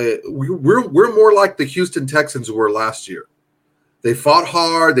have we're more like the Houston Texans were last year. They fought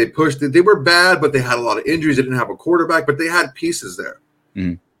hard. They pushed. They were bad, but they had a lot of injuries. They didn't have a quarterback, but they had pieces there.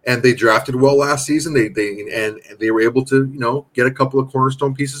 Mm-hmm. And they drafted well last season. They were able to, get a couple of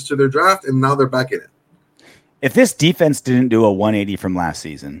cornerstone pieces to their draft, and now they're back in it. If this defense didn't do a 180 from last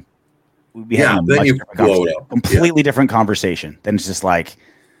season, we'd be having a completely different conversation. Then it's just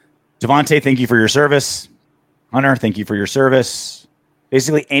Devontae, thank you for your service. Hunter, thank you for your service.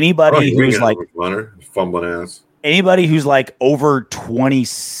 Basically, anybody who's Hunter, fumbling ass. anybody who's like over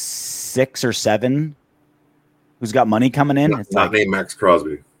 26 or 7 who's got money coming in. Not like, named Max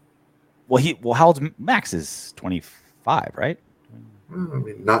Crosby. Well, how old's Max? Is 25, right? I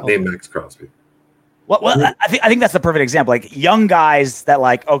mean, not named Max Crosby. Well, I think that's the perfect example. Like young guys that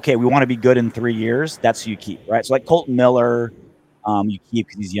like, okay, we want to be good in 3 years. That's who you keep, right? So like Colton Miller, you keep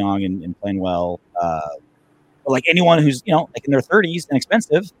because he's young and playing well. But like anyone who's like in their 30s and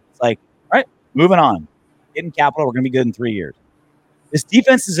expensive, it's like, all right, moving on, getting capital. We're gonna be good in 3 years. This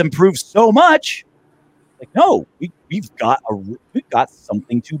defense has improved so much. Like, no, we've got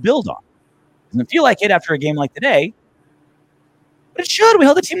something to build on. Doesn't feel like it after a game like today, but it should. We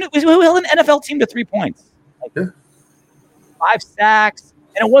held an NFL team to 3 points, like 5 sacks,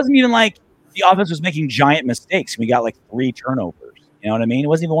 and it wasn't even like the offense was making giant mistakes. We got like 3 turnovers. You know what I mean? It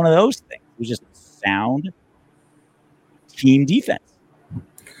wasn't even one of those things. It was just sound team defense.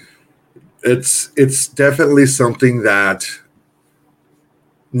 It's definitely something that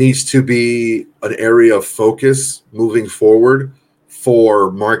needs to be an area of focus moving forward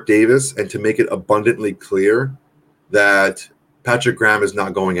for Mark Davis, and to make it abundantly clear that Patrick Graham is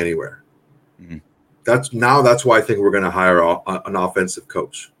not going anywhere. Mm-hmm. That's why I think we're going to hire an offensive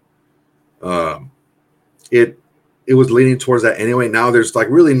coach. It was leaning towards that anyway. Now there's like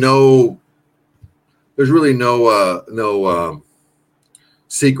really no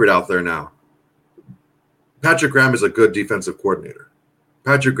secret out there now. Patrick Graham is a good defensive coordinator.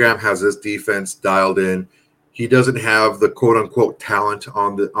 Patrick Graham has this defense dialed in. He doesn't have the quote unquote talent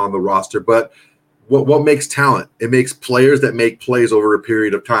on the roster, but what makes talent? It makes players that make plays over a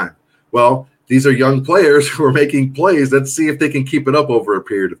period of time. Well, these are young players who are making plays. Let's see if they can keep it up over a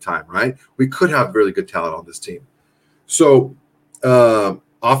period of time, right? We could have really good talent on this team. So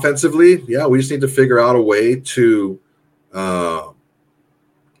offensively, yeah, we just need to figure out a way to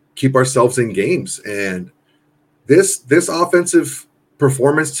keep ourselves in games. And this offensive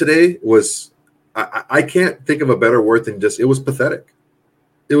performance today was, I can't think of a better word than just, it was pathetic.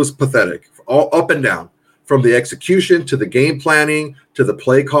 It was pathetic, all up and down, from the execution to the game planning to the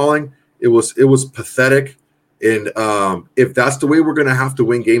play calling. It was pathetic. And if that's the way we're going to have to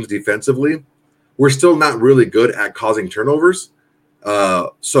win games defensively, we're still not really good at causing turnovers.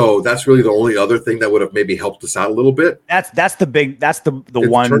 So that's really the only other thing that would have maybe helped us out a little bit. That's the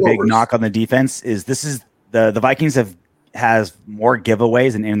one turnovers. Big knock on the defense is the Vikings has more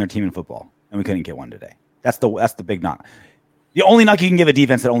giveaways than any other team in football, and we couldn't get one today. That's the big knock. The only knock you can give a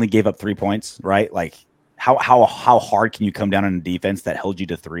defense that only gave up 3 points, right? Like how hard can you come down on a defense that held you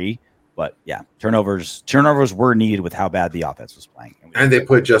to 3? But yeah, turnovers were needed with how bad the offense was playing. And they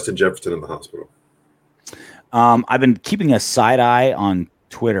put Justin Jefferson in the hospital. I've been keeping a side eye on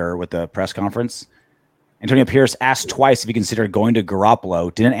Twitter with the press conference. Antonio Pierce asked twice if he considered going to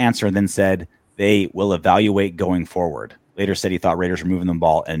Garoppolo, didn't answer, and then said they will evaluate going forward. Later said he thought Raiders were moving the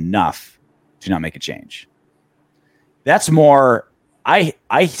ball enough to not make a change. That's more, I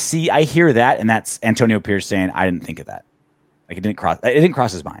hear that, and that's Antonio Pierce saying, I didn't think of that. Like it didn't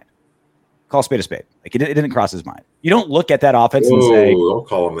cross his mind. Call a spade a spade. Like it didn't cross his mind. You don't look at that offense and say, don't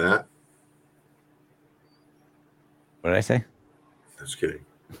call him that. What did I say? Just kidding.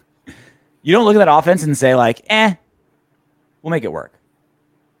 You don't look at that offense and say like, we'll make it work.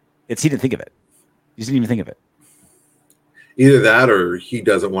 He didn't think of it. He didn't even think of it. Either that or he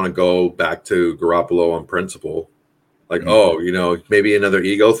doesn't want to go back to Garoppolo on principle. Like, maybe another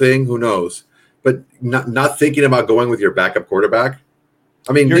ego thing. Who knows? But not thinking about going with your backup quarterback.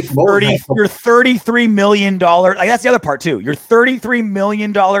 I mean, you're $33 million. Like that's the other part too. You're $33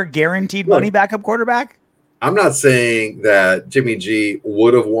 million guaranteed money backup quarterback. I'm not saying that Jimmy G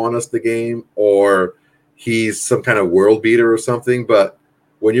would have won us the game or he's some kind of world beater or something, but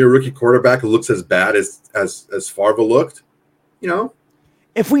when your rookie quarterback looks as bad as Favre looked,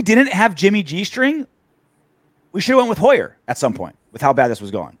 if we didn't have Jimmy G string, we should have went with Hoyer at some point with how bad this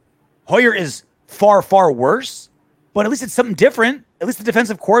was going. Hoyer is far, far worse, but at least it's something different. At least the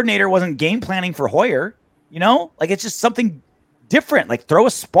defensive coordinator wasn't game planning for Hoyer, like it's just something different. Like throw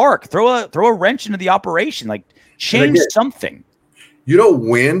a spark, throw a wrench into the operation, like change something. You don't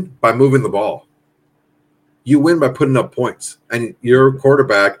win by moving the ball. You win by putting up points, and your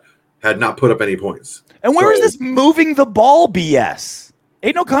quarterback had not put up any points. And where is this moving the ball BS?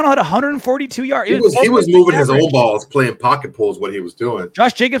 Aiden O'Connell had 142 yards. He was moving his own balls, playing pocket pulls, what he was doing.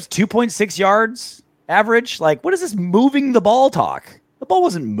 Josh Jacobs, 2.6 yards average. Like, what is this moving the ball talk? The ball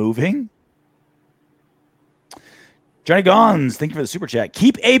wasn't moving. Johnny Gons, thank you for the super chat.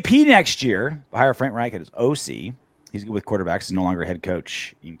 Keep AP next year. Hire Frank Reich as OC. He's good with quarterbacks. He's no longer a head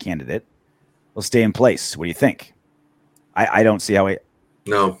coach candidate. He'll stay in place. What do you think? I don't see how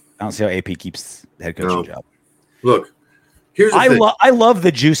No. I don't see how AP keeps the head coaching job. Look, here's the thing. I love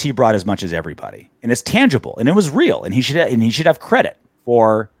the juice he brought as much as everybody, and it's tangible and it was real, and he should have credit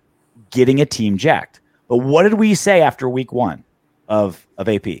for getting a team jacked. But what did we say after week 1 of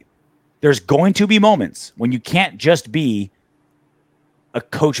AP? There's going to be moments when you can't just be a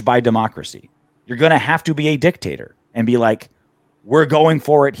coach by democracy. You're going to have to be a dictator and be like, we're going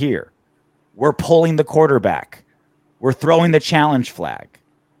for it here. We're pulling the quarterback. We're throwing the challenge flag.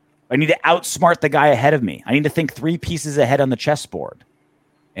 I need to outsmart the guy ahead of me. I need to think 3 pieces ahead on the chessboard.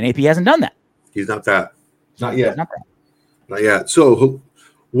 And AP hasn't done that. He's not that. Not yet. Not that. Not yet. So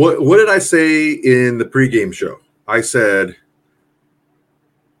what did I say in the pregame show? I said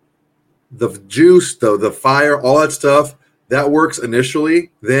the juice, the fire, all that stuff, that works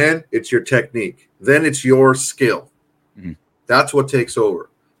initially. Then it's your technique. Then it's your skill. Mm-hmm. That's what takes over.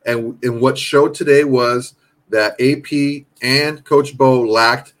 And what showed today was that AP and Coach Bo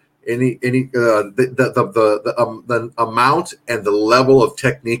lacked the amount and the level of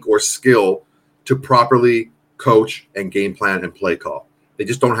technique or skill to properly coach and game plan and play call. They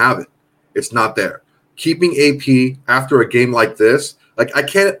just don't have it. It's not there. Keeping AP after a game like this, like I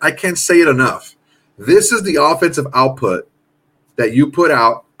can't say it enough. This is the offensive output that you put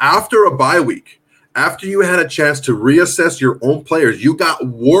out after a bye week, after you had a chance to reassess your own players. You got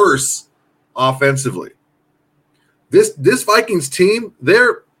worse offensively. This Vikings team,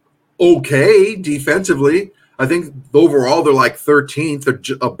 they're okay defensively. I think overall they're like 13th. They're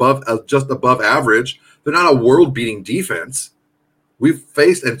just above average. They're not a world-beating defense. We've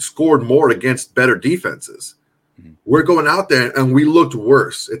faced and scored more against better defenses. Mm-hmm. We're going out there and we looked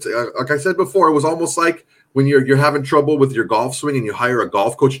worse. It's like I said before, it was almost like when you're having trouble with your golf swing and you hire a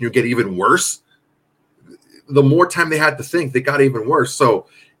golf coach and you get even worse. The more time they had to think, they got even worse. So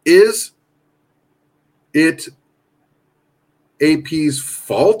is it AP's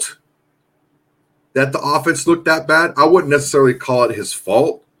fault that the offense looked that bad? I wouldn't necessarily call it his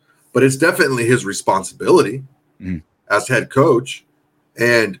fault, but it's definitely his responsibility as head coach.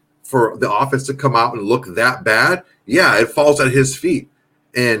 And for the offense to come out and look that bad, yeah, it falls at his feet.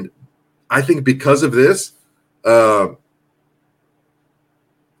 And I think because of this, I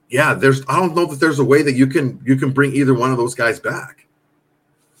don't know that there's a way that you can bring either one of those guys back.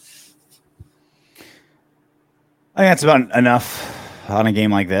 I think that's about enough on a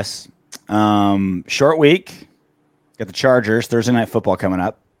game like this. Short week. Got the Chargers. Thursday night football coming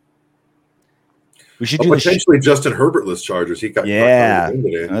up. We should do potentially Justin Herbertless Chargers. He got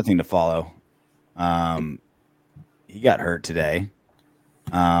another thing to follow. He got hurt today.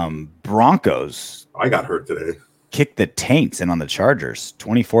 Broncos. I got hurt today. Kicked the taints in on the Chargers,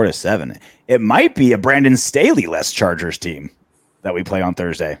 24-7. It might be a Brandon Staley-less Chargers team that we play on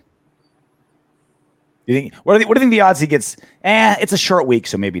Thursday. You think? What do you think the odds he gets? It's a short week,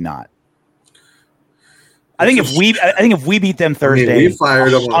 so maybe not. I think if we beat them Thursday, we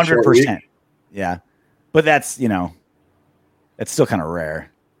fired them 100%. Yeah, but that's it's still kind of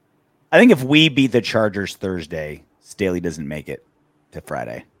rare. I think if we beat the Chargers Thursday, Staley doesn't make it to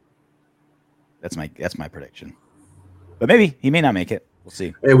Friday. That's my prediction. But maybe he may not make it. We'll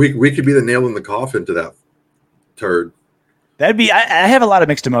see. Hey, we could be the nail in the coffin to that turd. That'd be. I have a lot of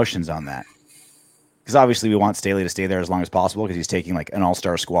mixed emotions on that. Because obviously we want Staley to stay there as long as possible because he's taking like an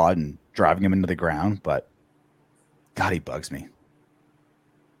all-star squad and driving him into the ground. But God, he bugs me.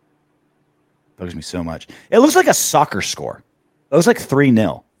 Bugs me so much. It looks like a soccer score. It looks like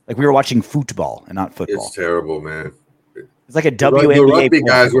 3-0. Like we were watching football and not football. It's terrible, man. It's like a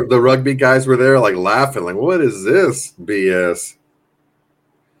WNBA. The rugby guys were there like laughing, like, what is this BS?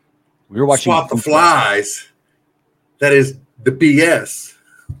 We were watching Swap the flies. That is the BS.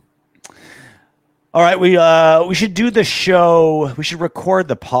 All right, we should do the show. We should record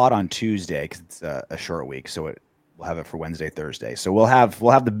the pod on Tuesday because it's a short week, so we'll have it for Wednesday, Thursday. So we'll have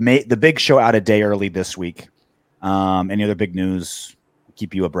the big show out a day early this week. Any other big news?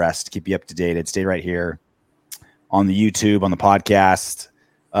 Keep you abreast, keep you up to date. Stay right here on the YouTube, on the podcast.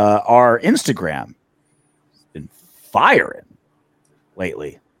 Our Instagram has been firing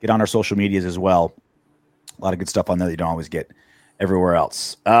lately. Get on our social medias as well. A lot of good stuff on there that you don't always get everywhere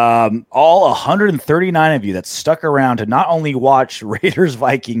else. All 139 of you that stuck around to not only watch Raiders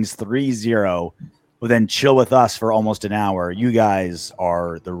Vikings 3-0, but then chill with us for almost an hour. You guys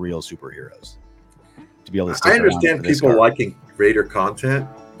are the real superheroes. To be able to stick around. I understand people liking Raider content,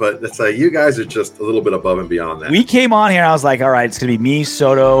 but it's like you guys are just a little bit above and beyond that. We came on here and I was like, all right, it's gonna be me,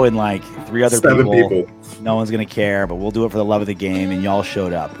 Soto, and like 3 other people. No one's gonna care, but we'll do it for the love of the game, and y'all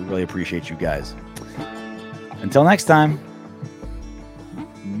showed up. We really appreciate you guys. Until next time.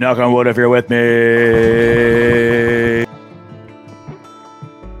 Knock on wood if you're with me.